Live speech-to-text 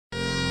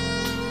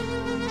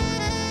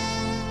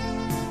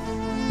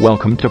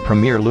Welcome to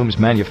Rapier Looms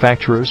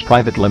Manufacturers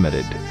Private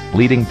Limited,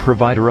 leading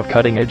provider of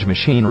cutting-edge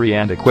machinery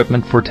and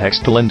equipment for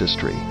textile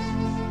industry.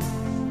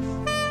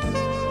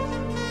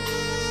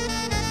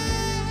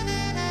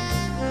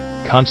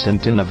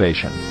 Constant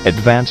innovation,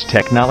 advanced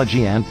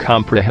technology and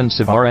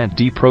comprehensive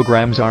R&D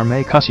programs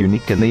make us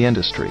unique in the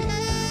industry.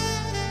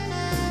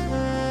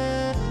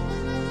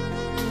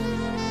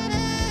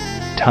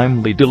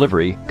 Timely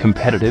delivery,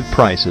 competitive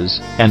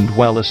prices, and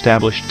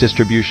well-established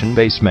distribution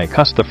base make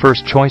us the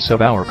first choice of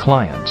our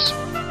clients.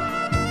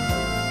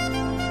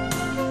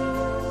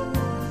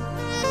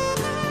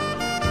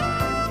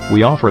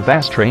 We offer a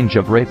vast range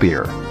of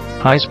Rapier,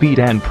 high-speed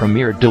and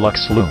Premier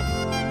Deluxe Loom.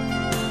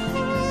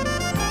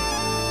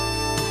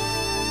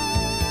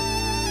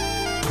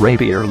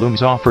 Rapier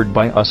looms offered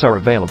by us are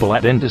available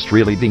at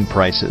industry-leading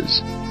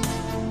prices.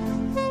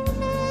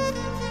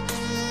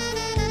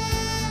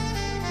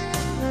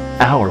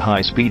 Our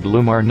high-speed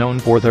loom are known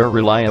for their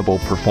reliable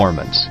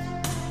performance.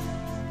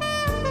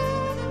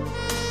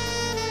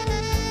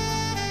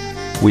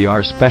 We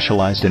are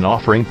specialized in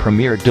offering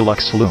Premier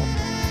Deluxe Loom.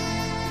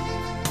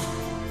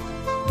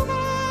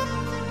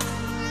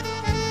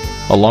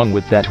 Along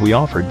with that, we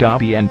offer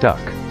Dobby and Duck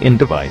in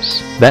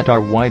device that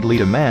are widely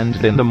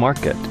demanded in the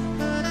market.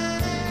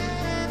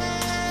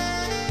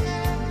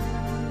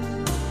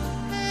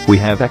 We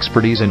have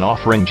expertise in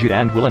offering jute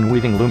and woolen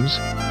weaving looms.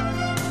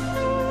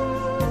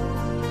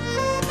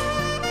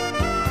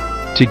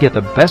 To get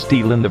the best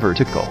deal in the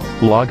vertical,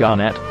 log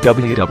on at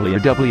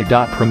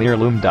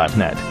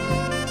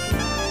www.premierloom.net.